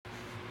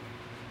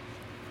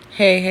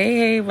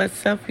Hey,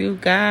 what's up, you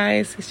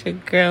guys? It's your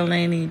girl,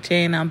 Lainey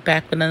J, and I'm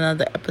back with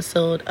another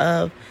episode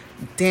of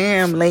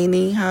Damn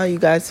Lainey. How you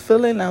guys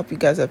feeling? I hope you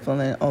guys are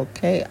feeling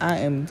okay. I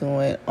am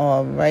doing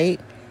all right.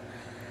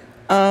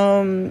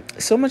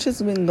 So much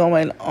has been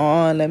going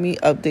on. Let me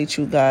update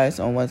you guys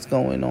on what's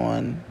going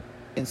on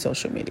in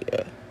social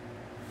media.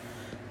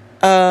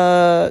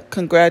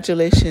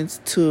 Congratulations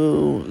to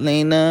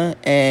Lena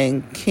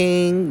and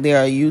King. They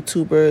are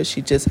YouTubers.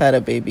 She just had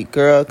a baby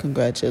girl.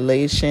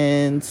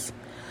 Congratulations.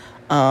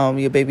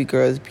 Your baby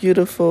girl is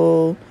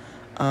beautiful.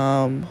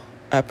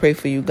 I pray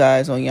for you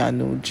guys on your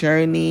new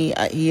journey.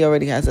 He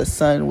already has a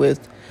son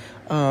with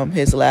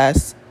his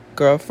last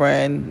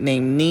girlfriend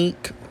named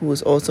Neek, who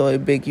is also a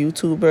big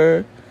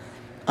YouTuber.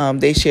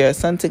 They share a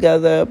son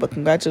together, but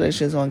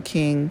congratulations on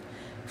King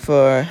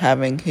for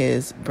having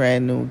his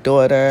brand new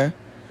daughter.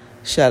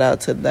 Shout out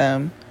to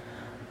them.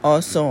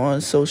 Also on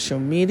social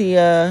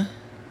media,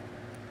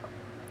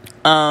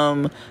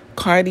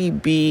 Cardi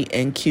B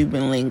and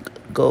Cuban Link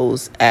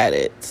goes at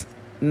it.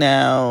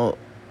 Now,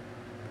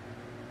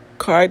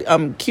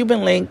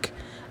 Cuban Link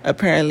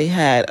apparently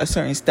had a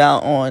certain style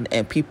on,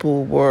 and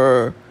people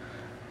were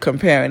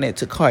comparing it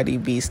to Cardi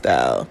B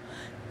style.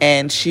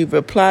 And she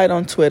replied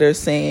on Twitter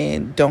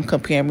saying, "Don't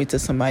compare me to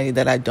somebody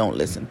that I don't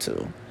listen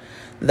to."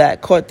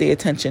 That caught the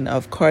attention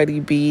of Cardi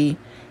B,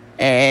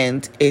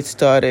 and it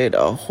started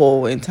a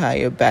whole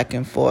entire back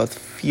and forth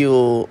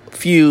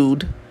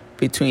feud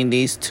between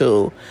these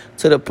two,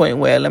 to the point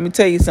where, let me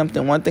tell you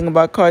something. One thing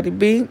about Cardi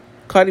B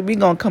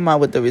gonna come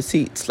out with the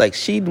receipts. Like,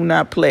 she do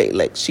not play.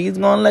 Like, she's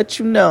gonna let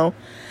you know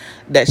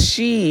that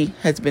she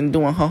has been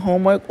doing her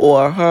homework,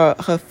 or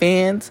her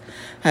fans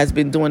has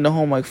been doing the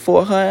homework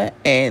for her,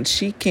 and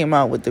she came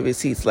out with the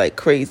receipts like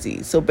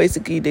crazy. So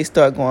basically, they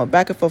start going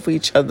back and forth with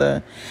each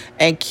other,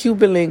 and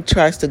Cuban Link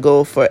tries to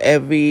go for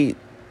any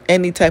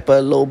type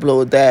of low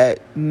blow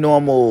that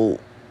normal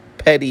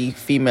petty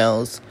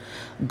females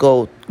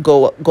go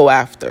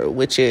after,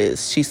 which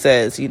is, she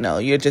says,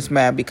 you're just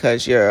mad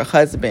because your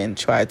husband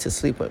tried to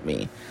sleep with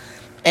me.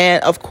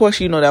 And of course,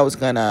 that was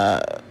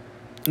gonna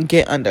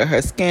get under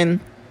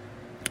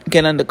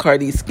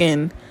Cardi's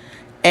skin.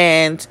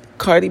 And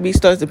Cardi B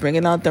starts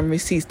bringing out them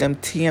receipts, them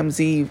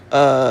TMZ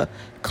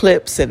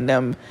clips, and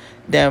them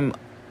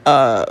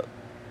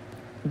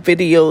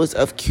videos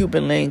of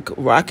Cuban Link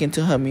rocking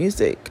to her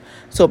music.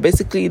 So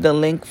basically, the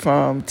link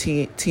from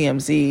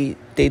TMZ,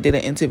 they did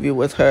an interview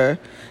with her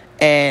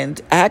and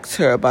asked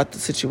her about the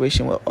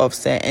situation with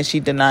Offset, and she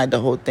denied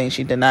the whole thing.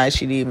 She denied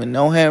she didn't even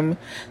know him.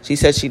 She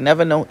said she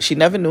never knew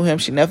him.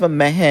 She never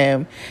met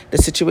him. The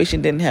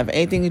situation didn't have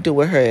anything to do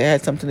with her. It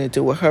had something to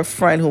do with her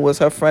friend, who was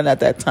her friend at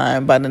that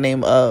time, by the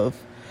name of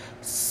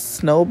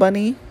Snow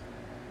Bunny.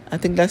 I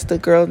think that's the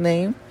girl's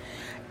name.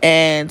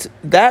 And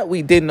that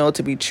we did know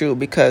to be true,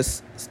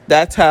 because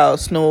that's how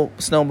Snow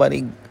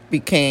Bunny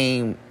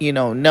became,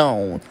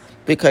 known,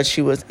 because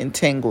she was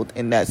entangled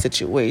in that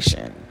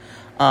situation.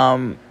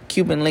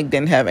 Cuban Link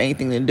didn't have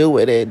anything to do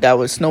with it. That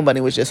was, Snow Bunny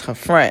was just her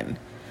friend.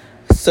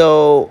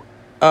 So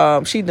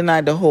she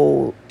denied the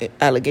whole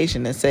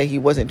allegation and said he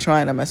wasn't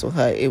trying to mess with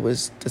her. It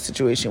was the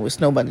situation with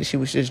Snow Bunny. She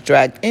was just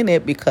dragged in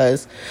it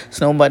because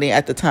Snow Bunny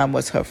at the time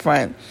was her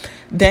friend.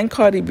 Then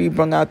Cardi B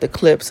brought out the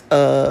clips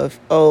of,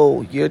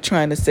 "Oh, you're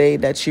trying to say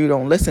that you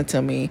don't listen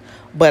to me,"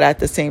 but at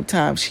the same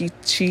time, she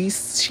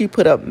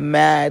put up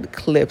mad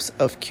clips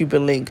of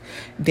Cuban Link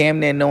damn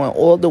near knowing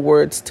all the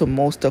words to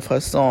most of her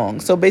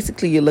songs. So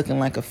basically, you're looking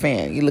like a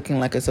fan. You're looking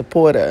like a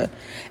supporter.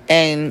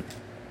 And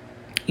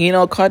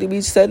Cardi B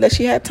said that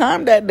she had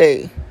time that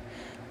day.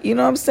 You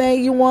know what I'm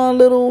saying? You want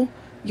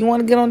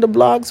to get on the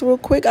blogs real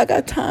quick? I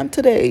got time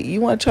today.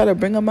 You want to try to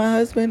bring up my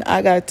husband?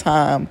 I got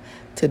time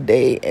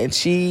today. And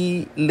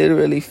she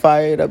literally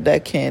fired up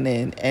that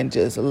cannon and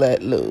just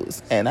let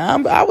loose. And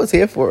I was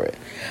here for it.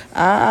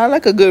 I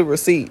like a good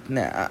receipt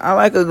now. I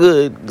like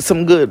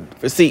some good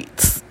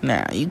receipts.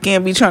 Now, you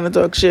can't be trying to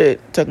talk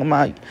shit, talking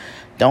about,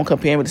 "Don't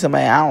compare me to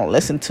somebody I don't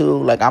listen to,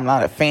 like I'm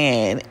not a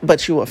fan,"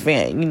 but you a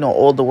fan. You know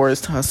all the words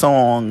to her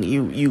song.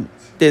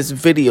 There's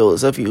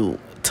videos of you,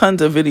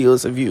 tons of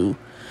videos of you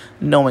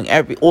knowing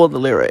all the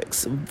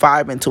lyrics,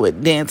 vibing to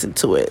it, dancing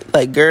to it.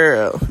 Like,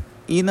 girl,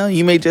 you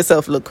made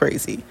yourself look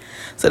crazy.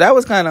 So that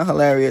was kind of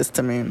hilarious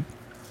to me.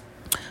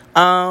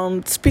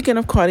 Speaking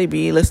of Cardi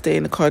B, let's stay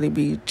in the Cardi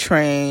B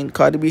train.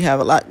 Cardi B have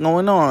a lot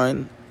going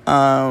on.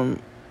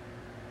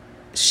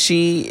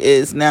 She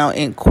is now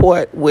in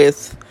court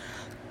with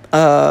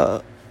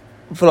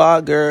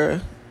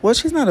vlogger. Well,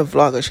 she's not a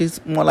vlogger. She's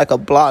more like a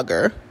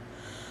blogger.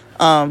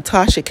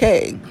 Tasha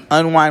K.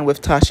 Unwind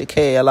with Tasha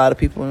K. A lot of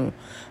people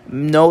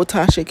know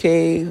Tasha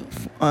K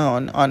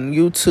on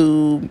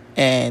YouTube,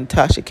 and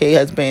Tasha K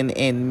has been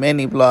in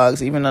many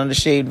blogs, even on the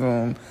Shade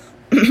Room,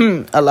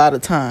 a lot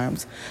of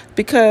times,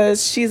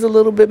 because she's a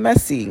little bit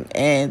messy,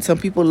 and some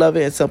people love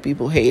it and some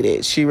people hate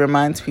it. She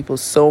reminds people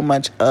so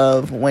much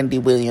of Wendy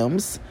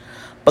Williams,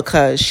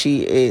 because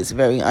she is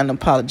very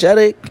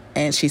unapologetic,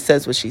 and she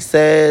says what she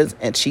says,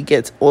 and she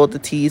gets all the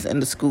teas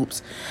and the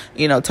scoops.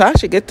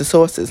 Tasha get the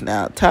sources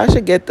now.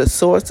 Tasha get the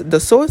source. The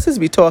sources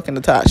be talking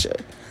to Tasha.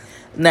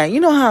 Now, you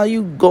know how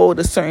you go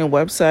to certain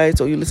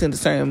websites or you listen to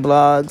certain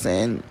blogs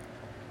and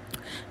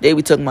they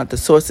be talking about the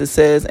sources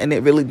says, and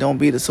it really don't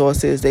be the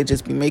sources. They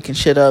just be making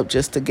shit up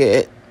just to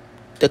get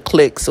the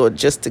clicks or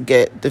just to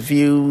get the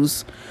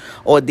views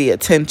or the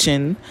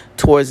attention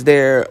towards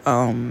their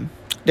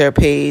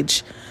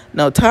page.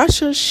 No,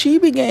 Tasha, she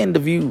began the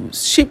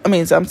views. She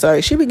began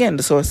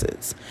the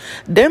sources.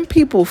 Them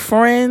people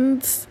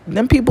friends,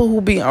 them people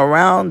who be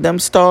around them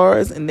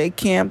stars in their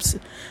camps,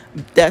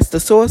 that's the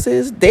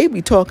sources. They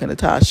be talking to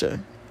Tasha,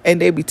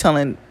 and they be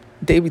telling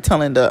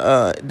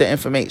the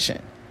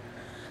information.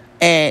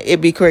 And it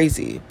be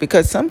crazy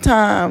because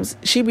sometimes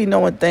she be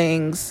knowing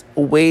things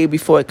way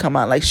before it come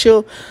out. Like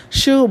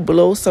she'll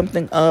blow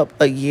something up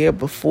a year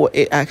before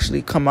it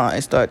actually come out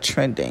and start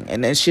trending.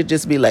 And then she'll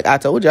just be like, I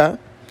told y'all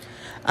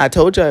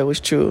it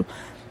was true.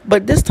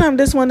 But this time,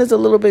 this one is a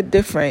little bit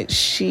different.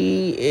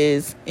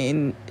 She's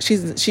in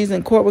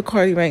court with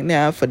Cardi right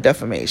now for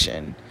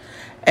defamation.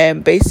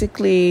 And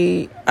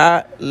basically,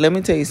 let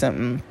me tell you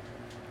something.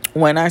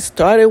 When I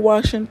started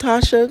watching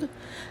Tasha,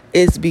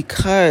 it's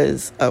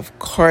because of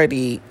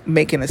Cardi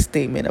making a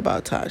statement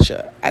about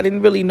Tasha. I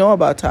didn't really know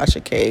about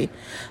Tasha K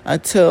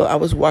until I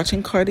was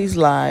watching Cardi's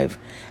live,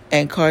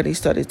 and Cardi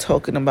started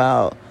talking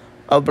about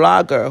a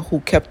blogger who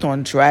kept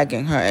on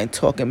dragging her and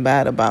talking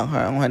bad about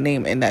her on her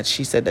name, and that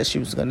she said that she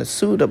was going to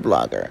sue the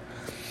blogger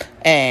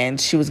and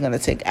she was going to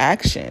take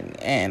action.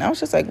 And I was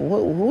just like, who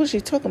was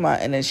she talking about?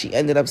 And then she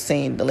ended up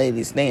saying the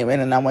lady's name,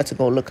 and then I went to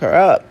go look her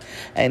up,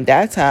 and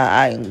that's how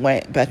I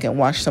went back and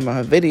watched some of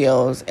her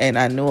videos, and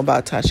I knew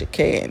about Tasha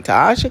K. And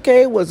Tasha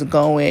K was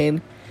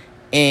going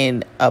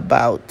in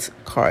about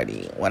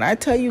Cardi. When I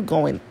tell you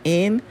going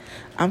in,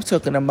 I'm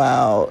talking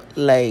about,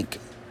 like,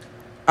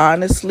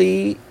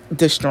 honestly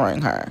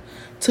destroying her,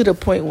 to the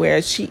point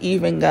where she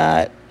even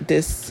got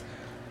this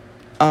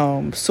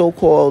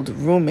so-called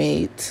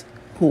roommate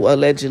who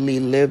allegedly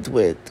lived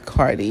with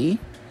Cardi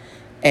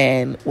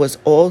and was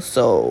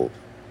also,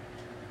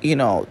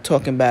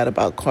 talking bad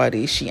about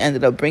Cardi. She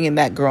ended up bringing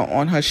that girl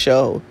on her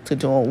show to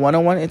do a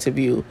one-on-one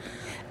interview,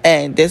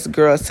 and this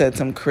girl said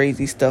some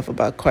crazy stuff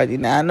about Cardi.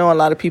 Now, I know a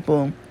lot of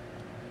people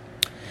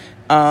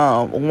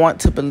want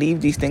to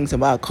believe these things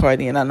about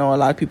Cardi, and I know a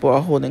lot of people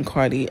are holding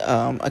Cardi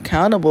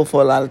accountable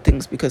for a lot of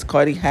things, because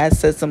Cardi has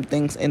said some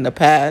things in the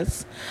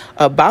past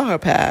about her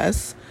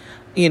past,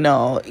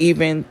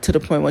 even to the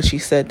point where she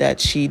said that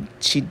she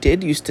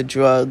did used to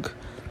drug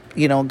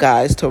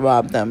guys to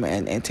rob them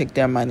and take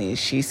their money.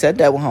 She said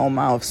that with her own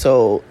mouth.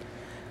 So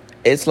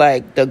it's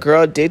like the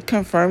girl did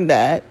confirm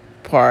that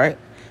part,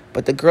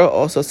 but the girl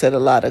also said a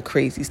lot of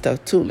crazy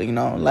stuff too,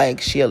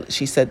 like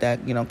she said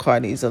that,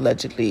 Cardi's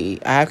allegedly,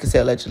 I have to say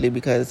allegedly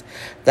because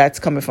that's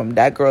coming from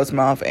that girl's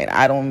mouth, and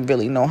I don't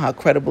really know how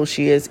credible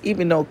she is,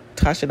 even though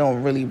Tasha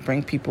don't really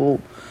bring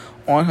people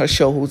on her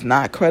show who's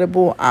not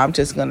credible. I'm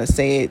just going to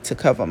say it to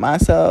cover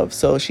myself.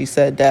 So she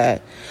said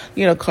that,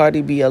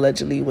 Cardi B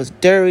allegedly was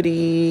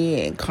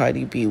dirty, and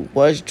Cardi B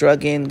was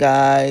drugging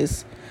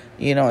guys,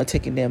 and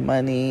taking their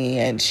money,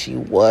 and she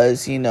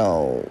was,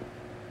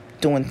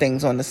 doing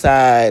things on the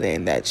side,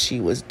 and that she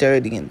was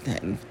dirty,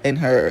 and in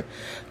her,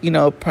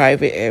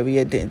 private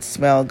area didn't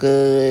smell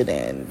good.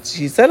 And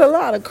she said a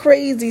lot of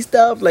crazy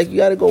stuff. Like, you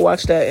got to go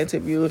watch that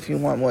interview if you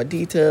want more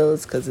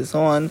details, because it's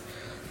on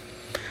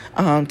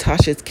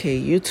Tasha's K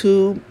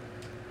YouTube.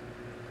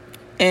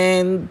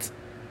 And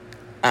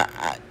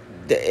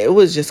it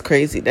was just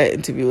crazy. That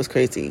interview was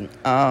crazy.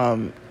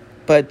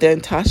 But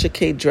then Tasha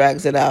K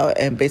drags it out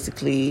and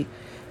basically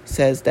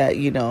says that,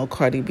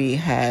 Cardi B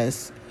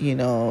has,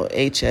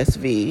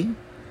 HSV,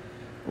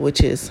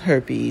 which is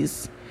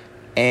herpes,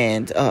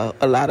 and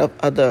a lot of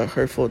other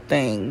hurtful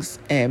things.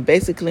 And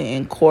basically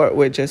in court,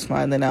 we're just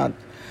finding out,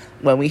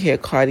 when we hear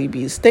Cardi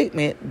B's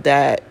statement,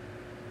 that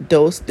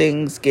those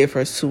things gave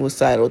her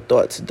suicidal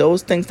thoughts.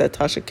 Those things that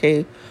Tasha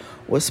K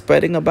was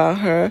spreading about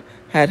her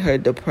had her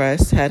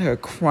depressed, had her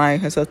crying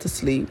herself to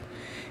sleep,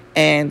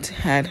 and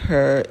had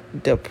her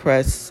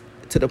depressed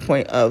to the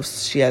point of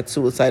she had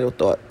suicidal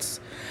thoughts.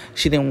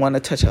 She didn't want to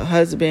touch her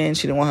husband.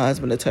 She didn't want her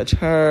husband to touch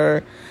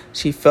her.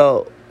 She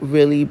felt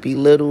really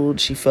belittled.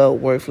 She felt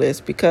worthless,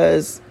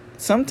 because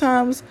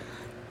sometimes,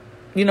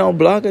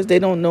 bloggers, they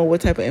don't know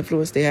what type of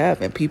influence they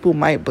have, and people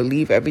might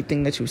believe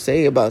everything that you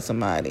say about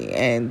somebody.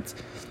 And,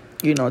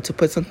 to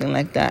put something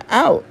like that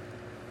out,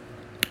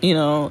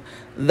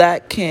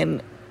 that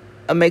can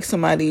make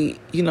somebody,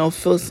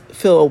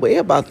 feel a way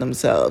about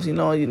themselves. You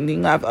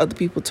have other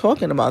people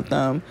talking about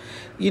them,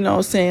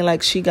 saying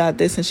like, she got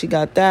this and she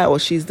got that, or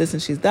she's this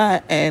and she's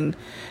that. And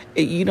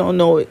you don't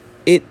know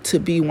it to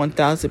be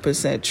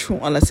 1,000% true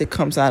unless it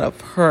comes out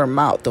of her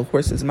mouth, the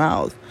horse's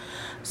mouth.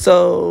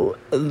 So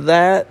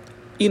that,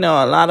 a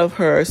lot of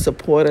her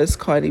supporters,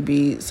 Cardi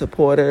B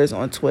supporters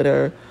on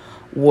Twitter,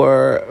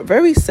 were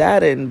very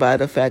saddened by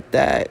the fact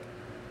that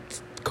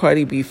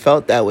Cardi B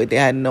felt that way. They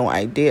had no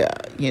idea,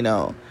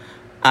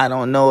 I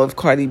don't know if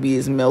Cardi B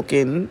is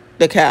milking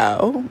the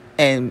cow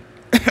and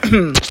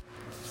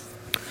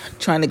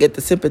trying to get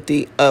the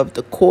sympathy of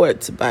the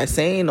courts by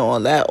saying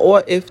all that,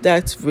 or if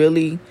that's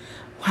really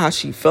how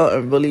she felt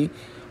and really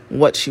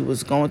what she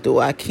was going through.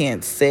 I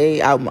can't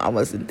say, I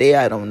wasn't there.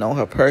 I don't know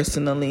her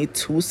personally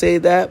to say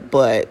that,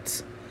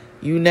 but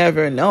you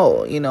never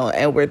know,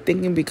 and we're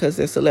thinking because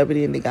they're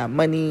celebrity and they got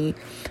money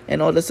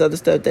and all this other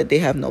stuff that they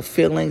have no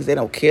feelings. They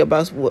don't care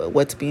about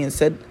what's being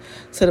said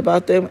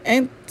about them.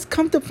 And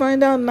come to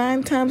find out,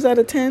 9 times out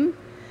of 10,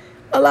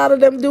 a lot of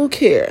them do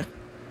care.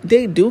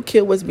 They do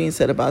care what's being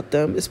said about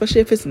them,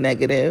 especially if it's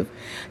negative.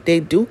 They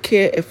do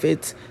care if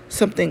it's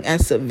something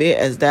as severe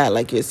as that,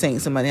 like you're saying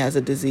somebody has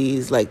a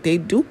disease. Like, they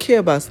do care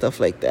about stuff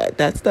like that.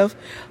 That stuff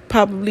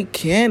probably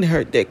can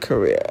hurt their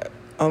career.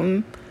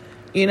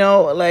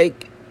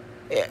 Like,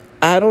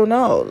 I don't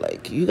know.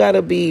 Like, you got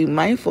to be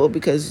mindful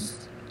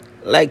because,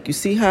 like, you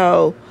see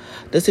how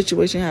the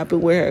situation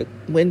happened where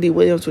Wendy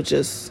Williams was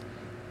just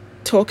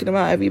talking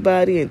about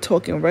everybody and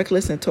talking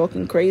reckless and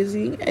talking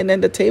crazy. And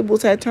then the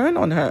tables had turned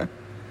on her.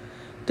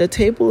 So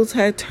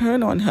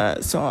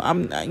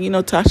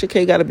Tasha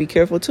K got to be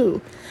careful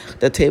too.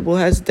 The table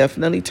has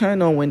definitely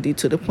turned on Wendy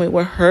to the point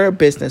where her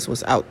business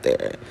was out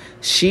there.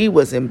 She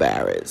was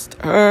embarrassed.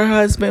 Her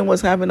husband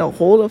was having a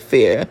whole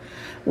affair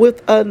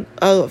with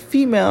a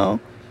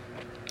female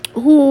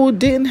who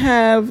didn't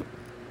have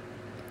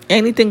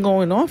anything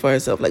going on for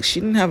herself. Like, she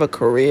didn't have a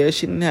career.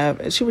 She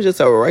was just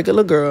a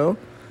regular girl.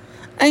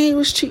 And he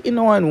was cheating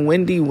on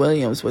Wendy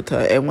Williams with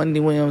her. And Wendy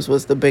Williams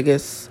was the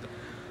biggest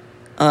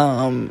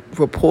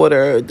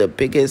reporter, the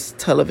biggest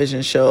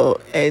television show.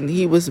 And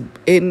he was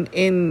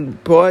in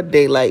broad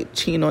daylight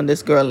cheating on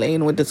this girl,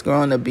 laying with this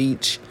girl on the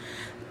beach.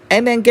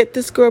 And then get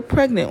this girl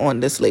pregnant on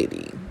this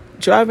lady.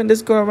 Driving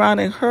this girl around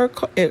in her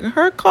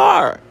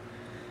car.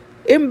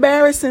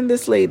 Embarrassing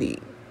this lady.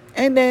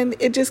 And then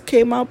it just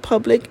came out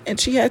public and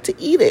she had to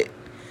eat it.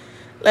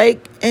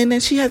 And then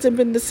she hasn't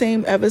been the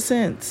same ever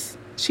since.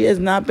 She has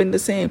not been the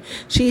same.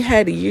 She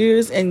had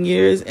years and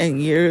years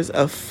and years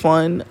of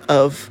fun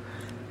of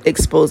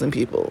exposing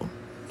people.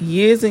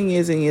 Years and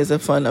years and years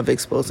of fun of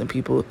exposing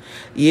people.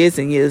 Years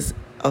and years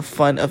of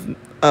fun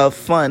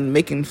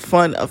making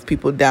fun of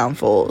people's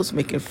downfalls,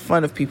 making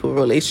fun of people's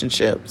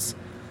relationships,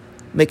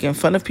 making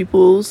fun of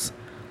people's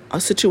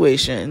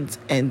situations.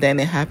 And then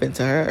it happened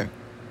to her.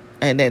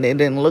 And then it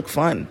didn't look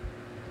fun.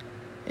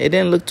 It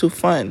didn't look too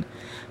fun.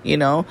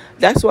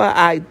 That's why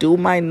I do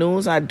my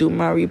news. I do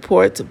my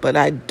reports. But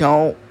I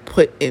don't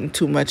put in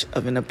too much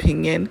of an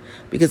opinion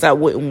because I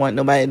wouldn't want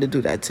nobody to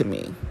do that to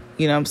me.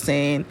 You know what I'm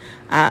saying?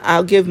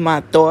 I'll give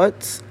my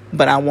thoughts,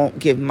 but I won't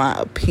give my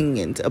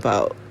opinions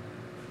about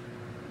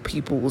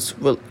people's,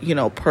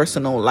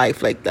 personal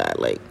life like that.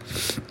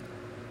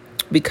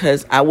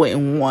 Because I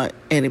wouldn't want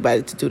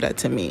anybody to do that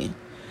to me.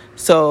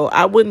 So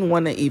I wouldn't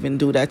want to even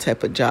do that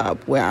type of job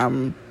where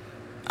I'm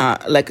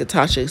like a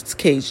Tasha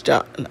K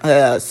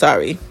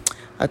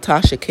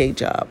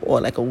job or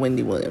like a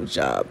Wendy Williams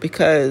job,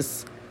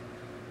 because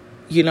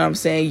you know what I'm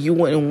saying, you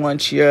wouldn't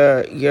want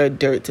your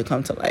dirt to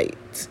come to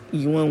light.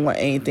 You wouldn't want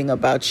anything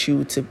about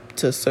you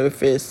to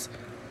surface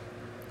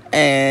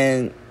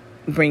and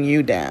bring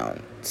you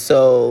down.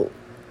 So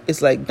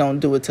it's like, don't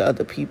do it to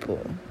other people.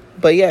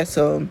 But yeah,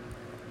 so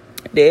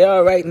they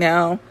are right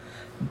now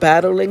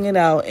battling it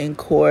out in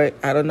court.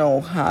 I don't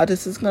know how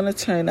this is going to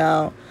turn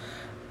out.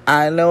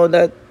 I know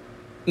that,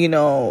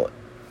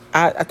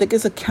 I think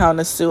it's a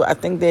countersuit. I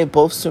think they're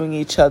both suing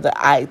each other.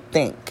 I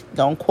think.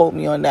 Don't quote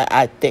me on that.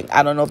 I think.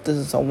 I don't know if this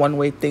is a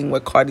one-way thing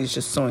where Cardi's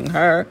just suing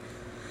her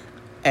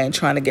and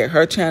trying to get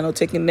her channel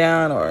taken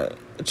down or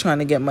trying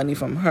to get money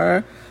from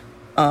her,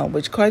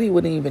 which Cardi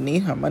wouldn't even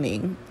need her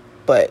money,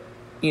 but,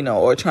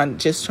 or trying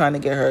to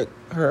get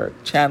her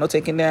channel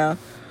taken down.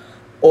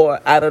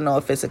 Or I don't know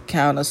if it's a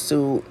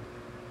countersuit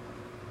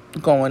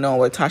going on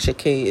where Tasha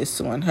K is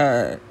suing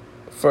her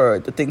for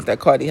the things that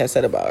Cardi has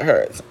said about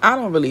hers. I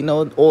don't really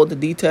know all the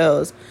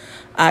details.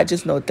 I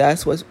just know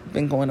that's what's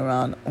been going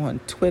around on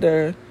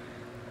Twitter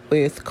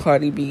with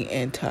Cardi B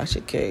and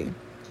Tasha K.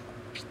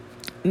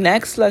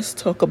 Next, let's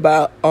talk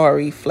about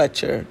Ari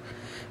Fletcher.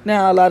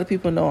 Now, a lot of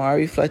people know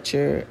Ari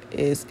Fletcher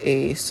is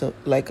a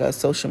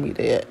social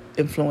media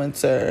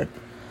influencer.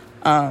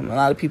 A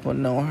lot of people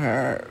know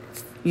her.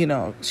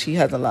 She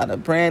has a lot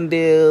of brand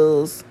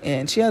deals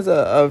and she has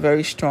a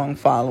very strong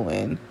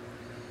following.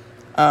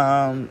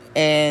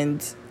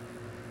 And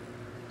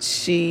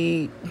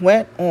she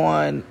went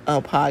on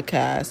a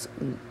podcast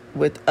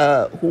with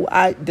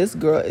this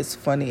girl is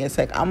funny as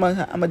heck. I'm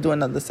gonna do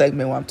another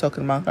segment where I'm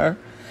talking about her.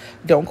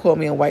 Don't Call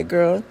Me a White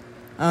Girl.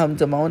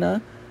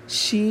 Damona.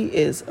 She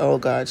is, oh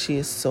God, she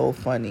is so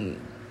funny.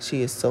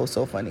 She is so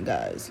funny,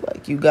 guys.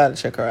 You gotta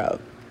check her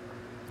out.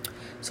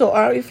 So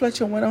Ari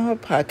Fletcher went on her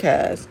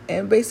podcast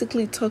and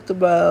basically talked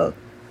about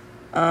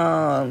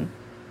her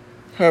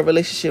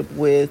relationship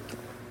with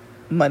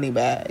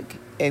Moneybagg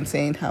and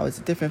saying how it's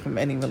different from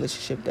any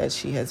relationship that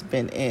she has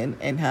been in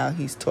and how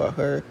he's taught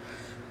her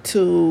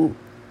to,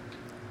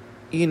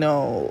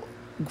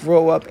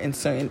 grow up in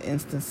certain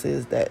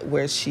instances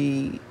where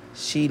she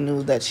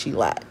knew that she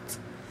lacked.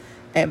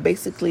 And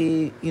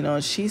basically,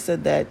 she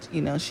said that,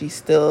 she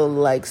still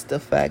likes the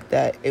fact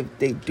that if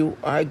they do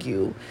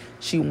argue,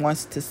 she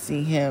wants to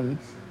see him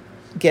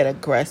get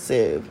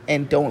aggressive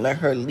and don't let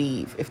her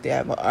leave if they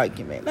have an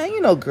argument. Now,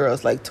 you know,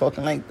 girls like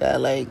talking like that.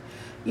 Like,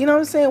 you know what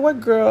I'm saying? What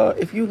girl,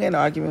 if you get in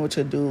an argument with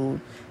your dude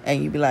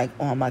and you be like,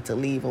 oh, I'm about to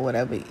leave or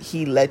whatever,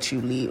 he lets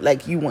you leave,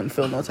 like, you wouldn't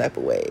feel no type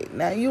of way.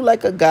 Now, you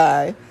like a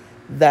guy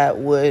that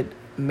would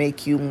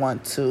make you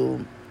want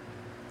to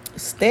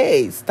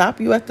stay,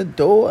 stop you at the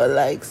door,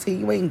 like, see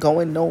you ain't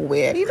going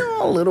nowhere. You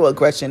know, a little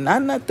aggression,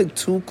 not nothing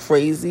too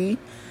crazy.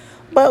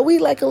 But we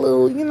like a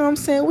little, you know what I'm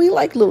saying? We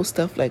like little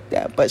stuff like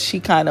that. But she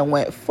kind of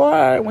went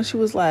far when she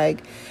was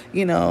like,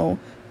 you know,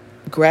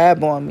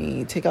 grab on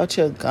me, take out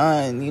your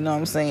gun, you know what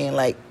I'm saying?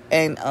 Like,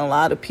 and a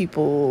lot of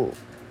people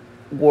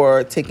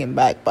were taken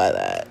back by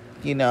that,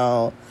 you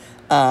know.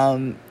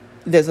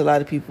 There's a lot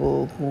of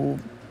people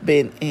who've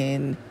been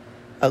in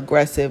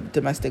aggressive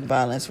domestic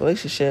violence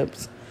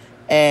relationships,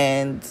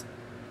 and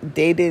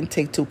they didn't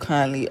take too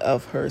kindly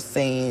of her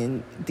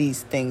saying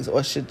these things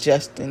or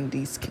suggesting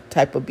these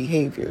type of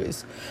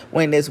behaviors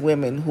when there's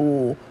women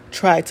who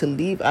try to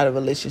leave out of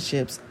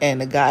relationships and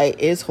the guy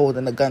is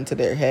holding a gun to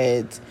their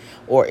heads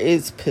or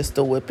is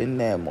pistol whipping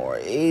them or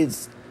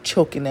is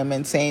choking them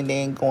and saying they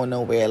ain't going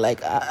nowhere.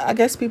 Like, I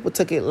guess people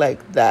took it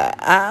like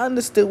that. I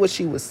understood what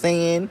she was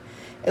saying.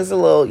 It's a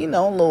little, you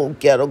know, a little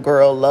ghetto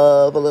girl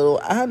love,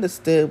 I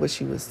understood what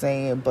she was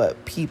saying,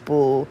 but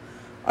people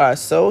are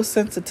so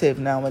sensitive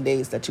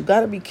nowadays that you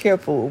got to be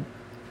careful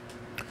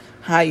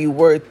how you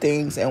word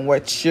things and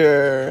what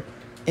you're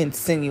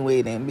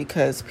insinuating,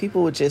 because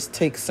people would just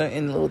take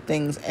certain little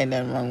things and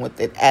then run with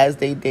it, as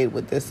they did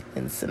with this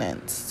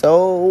incident.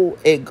 So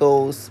it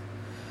goes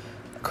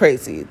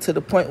crazy to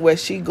the point where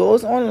she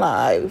goes on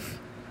live,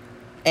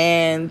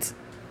 and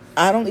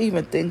I don't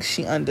even think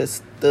she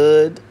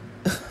understood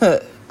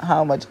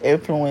how much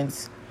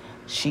influence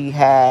she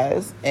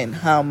has and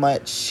how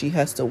much she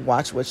has to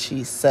watch what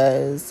she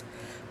says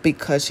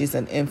because she's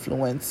an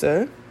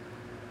influencer.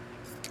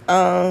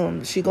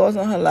 She goes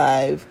on her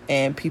live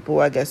and people,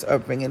 I guess, are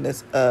bringing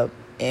this up,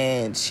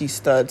 and she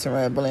starts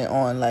rambling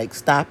on like,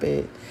 stop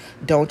it,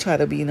 don't try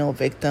to be no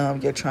victim,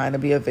 you're trying to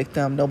be a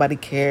victim, nobody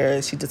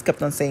cares. She just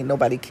kept on saying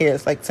nobody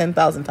cares like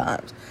 10,000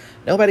 times.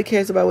 Nobody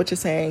cares about what you're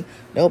saying.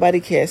 Nobody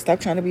cares. Stop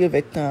trying to be a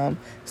victim.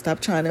 Stop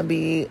trying to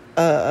be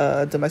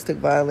a domestic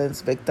violence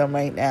victim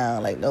right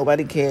now. Like,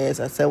 nobody cares.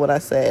 I said what I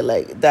said.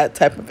 Like, that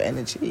type of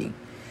energy.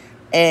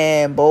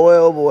 And boy,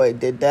 oh boy,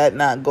 did that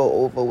not go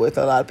over with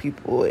a lot of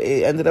people.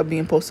 It ended up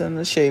being posted in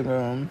the Shade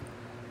Room.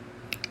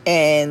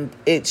 And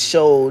it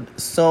showed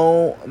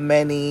so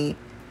many,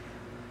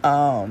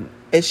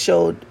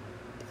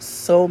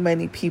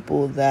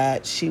 people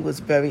that she was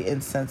very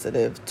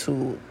insensitive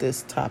to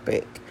this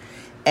topic.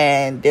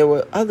 And there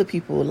were other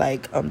people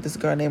like this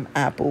girl named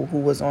Apple, who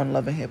was on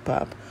Love and Hip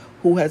Hop,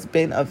 who has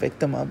been a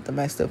victim of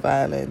domestic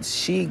violence.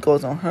 She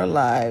goes on her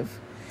live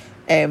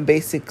and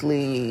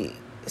basically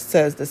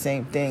says the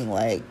same thing.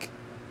 Like,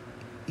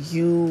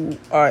 you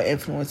are an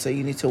influencer.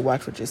 You need to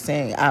watch what you're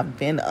saying. I've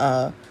been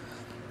a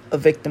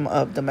victim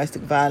of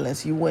domestic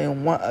violence. You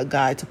wouldn't want a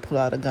guy to pull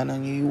out a gun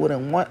on you. You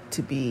wouldn't want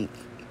to be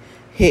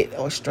hit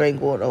or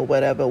strangled or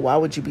whatever. Why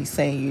would you be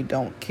saying you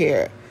don't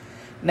care?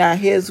 Now,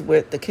 here's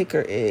what the kicker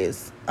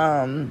is.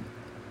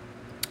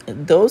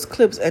 Those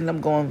clips end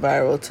up going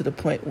viral to the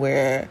point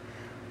where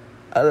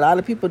a lot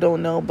of people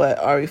don't know, but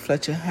Ari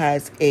Fletcher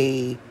has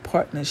a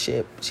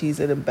partnership. She's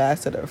an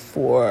ambassador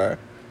for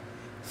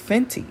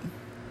Fenty.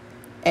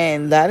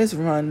 And that is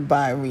run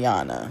by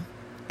Rihanna.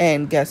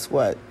 And guess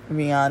what?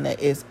 Rihanna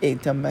is a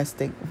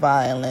domestic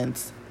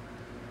violence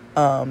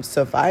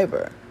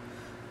survivor.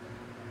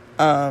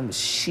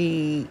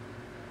 She...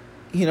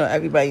 You know,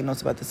 everybody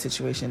knows about the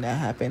situation that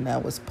happened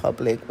that was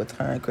public with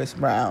her and Chris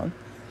Brown.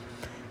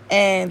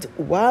 And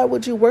why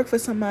would you work for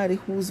somebody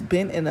who's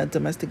been in a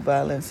domestic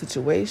violence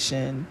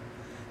situation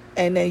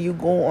and then you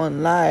go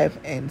on live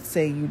and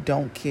say you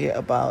don't care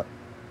about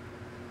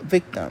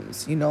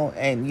victims, you know,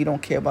 and you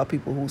don't care about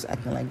people who's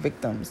acting like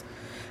victims?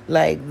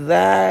 Like,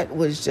 that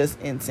was just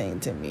insane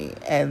to me.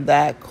 And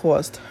that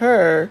caused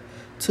her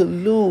to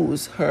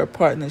lose her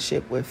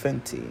partnership with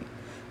Fenty.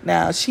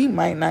 Now, she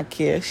might not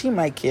care. She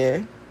might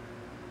care.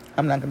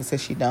 I'm not going to say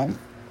she don't.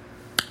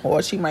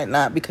 Or she might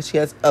not, because she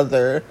has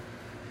other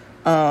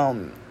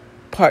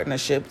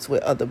partnerships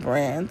with other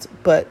brands.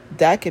 But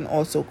that can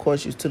also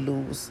cause you to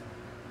lose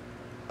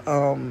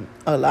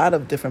a lot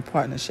of different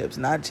partnerships,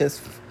 not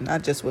just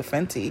with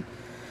Fenty.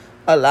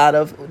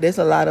 There's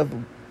a lot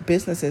of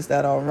businesses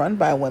that are run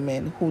by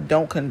women who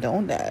don't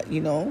condone that.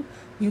 You know,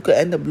 you could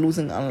end up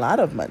losing a lot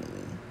of money.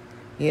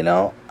 You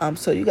know,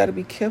 so you got to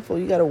be careful.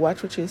 You got to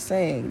watch what you're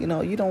saying. You know,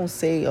 you don't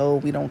say, oh,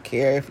 we don't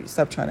care. If you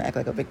stop trying to act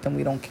like a victim,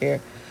 we don't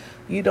care.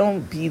 You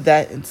don't be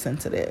that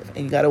insensitive.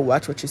 And you got to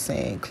watch what you're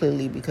saying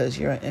clearly, because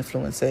you're an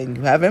influencer and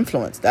you have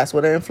influence. That's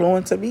what an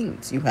influencer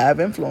means. You have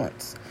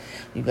influence.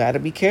 You got to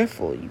be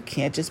careful. You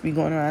can't just be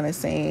going around and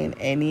saying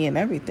any and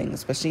everything,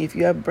 especially if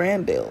you have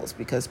brand deals,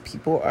 because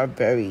people are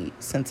very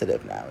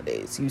sensitive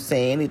nowadays. You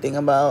say anything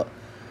about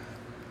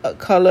a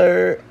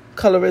color,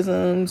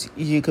 colorisms,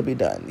 you could be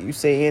done. You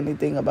say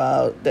anything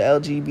about the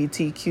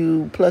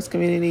LGBTQ plus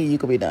community, you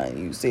could be done.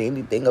 You say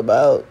anything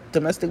about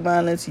domestic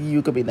violence,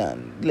 you could be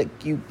done.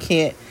 Like, you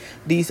can't.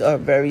 These are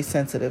very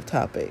sensitive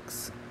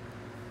topics,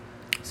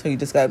 so you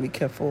just gotta be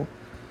careful.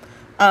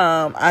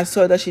 I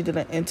saw that she did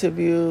an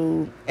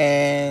interview,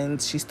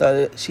 and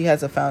she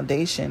has a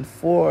foundation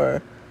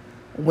for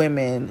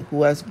women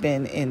who has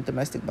been in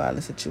domestic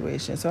violence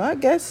situations. So I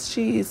guess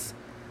she's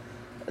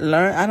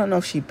learned. I don't know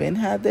if she been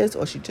had this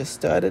or she just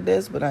started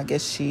this, but I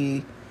guess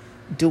she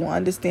do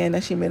understand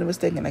that she made a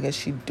mistake, and I guess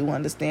she do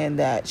understand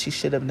that she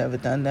should have never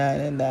done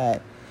that, and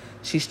that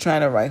she's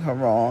trying to right her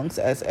wrongs,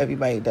 as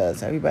everybody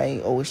does.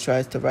 Everybody always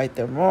tries to right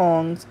their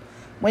wrongs.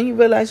 When you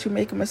realize you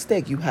make a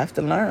mistake, you have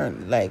to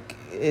learn. Like,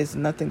 it's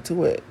nothing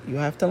to it. You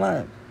have to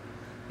learn.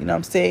 You know what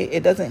I'm saying?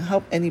 It doesn't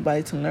help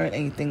anybody to learn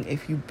anything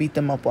if you beat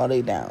them up while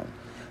they down.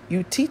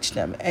 You teach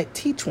them.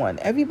 Teach one.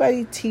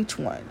 Everybody teach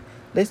one.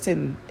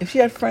 Listen, if she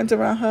had friends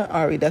around her,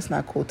 Ari, that's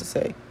not cool to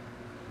say.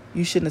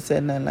 You shouldn't have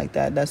said nothing like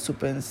that. That's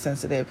super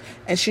insensitive.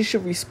 And she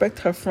should respect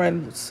her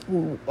friends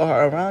who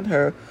are around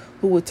her,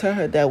 who would tell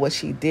her that what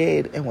she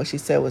did and what she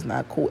said was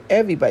not cool.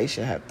 Everybody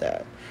should have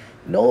that.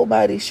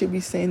 Nobody should be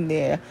sitting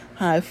there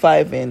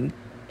high-fiving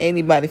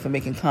anybody for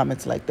making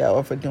comments like that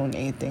or for doing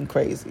anything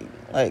crazy.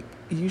 Like,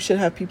 you should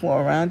have people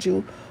around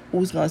you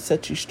who's going to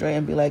set you straight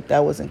and be like,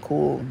 that wasn't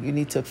cool. You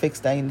need to fix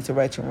that. You need to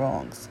right your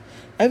wrongs.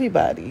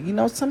 Everybody. You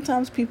know,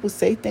 sometimes people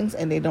say things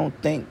and they don't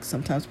think.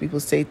 Sometimes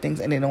people say things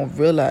and they don't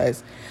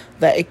realize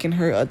that it can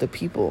hurt other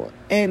people.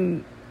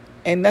 And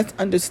that's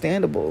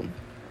understandable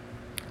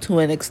to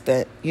an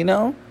extent, you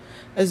know?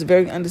 It's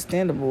very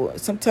understandable.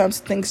 Sometimes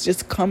things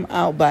just come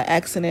out by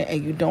accident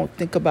and you don't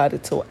think about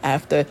it till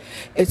after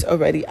it's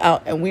already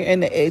out. And we're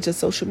in the age of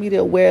social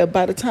media where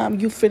by the time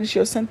you finish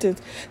your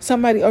sentence,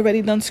 somebody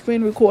already done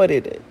screen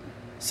recorded it.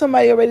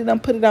 Somebody already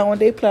done put it out on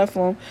their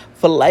platform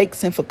for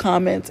likes and for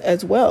comments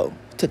as well,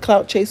 to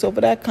clout chase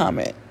over that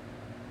comment.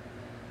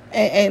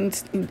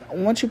 And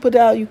once you put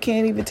it out, you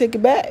can't even take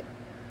it back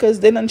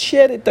because they done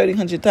shared it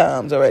 100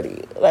 times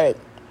already. Like,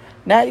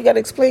 now you got to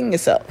explain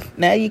yourself.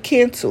 Now you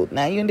canceled.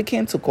 Now you're in the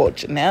cancel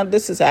culture. Now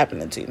this is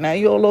happening to you. Now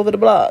you're all over the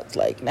blogs.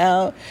 Like,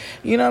 now,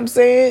 you know what I'm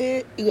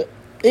saying? It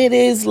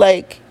is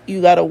like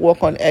you got to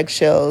walk on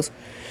eggshells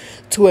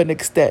to an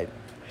extent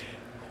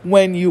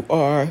when you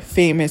are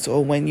famous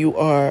or when you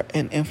are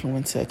an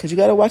influencer. Because you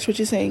got to watch what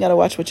you're saying. You got to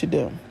watch what you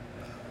do.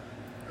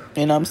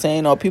 You know what I'm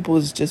saying? Or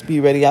people just be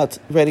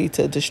ready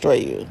to destroy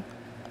you.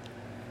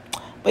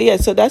 But yeah,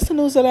 so that's the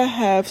news that I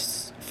have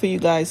for you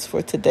guys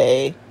for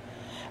today.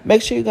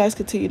 Make sure you guys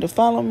continue to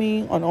follow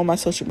me on all my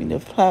social media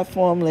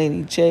platform,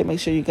 Lady J. Make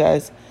sure you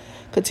guys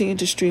continue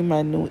to stream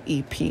my new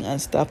EP,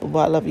 Unstoppable.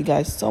 I love you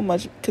guys so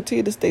much.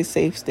 Continue to stay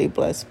safe, stay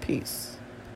blessed. Peace.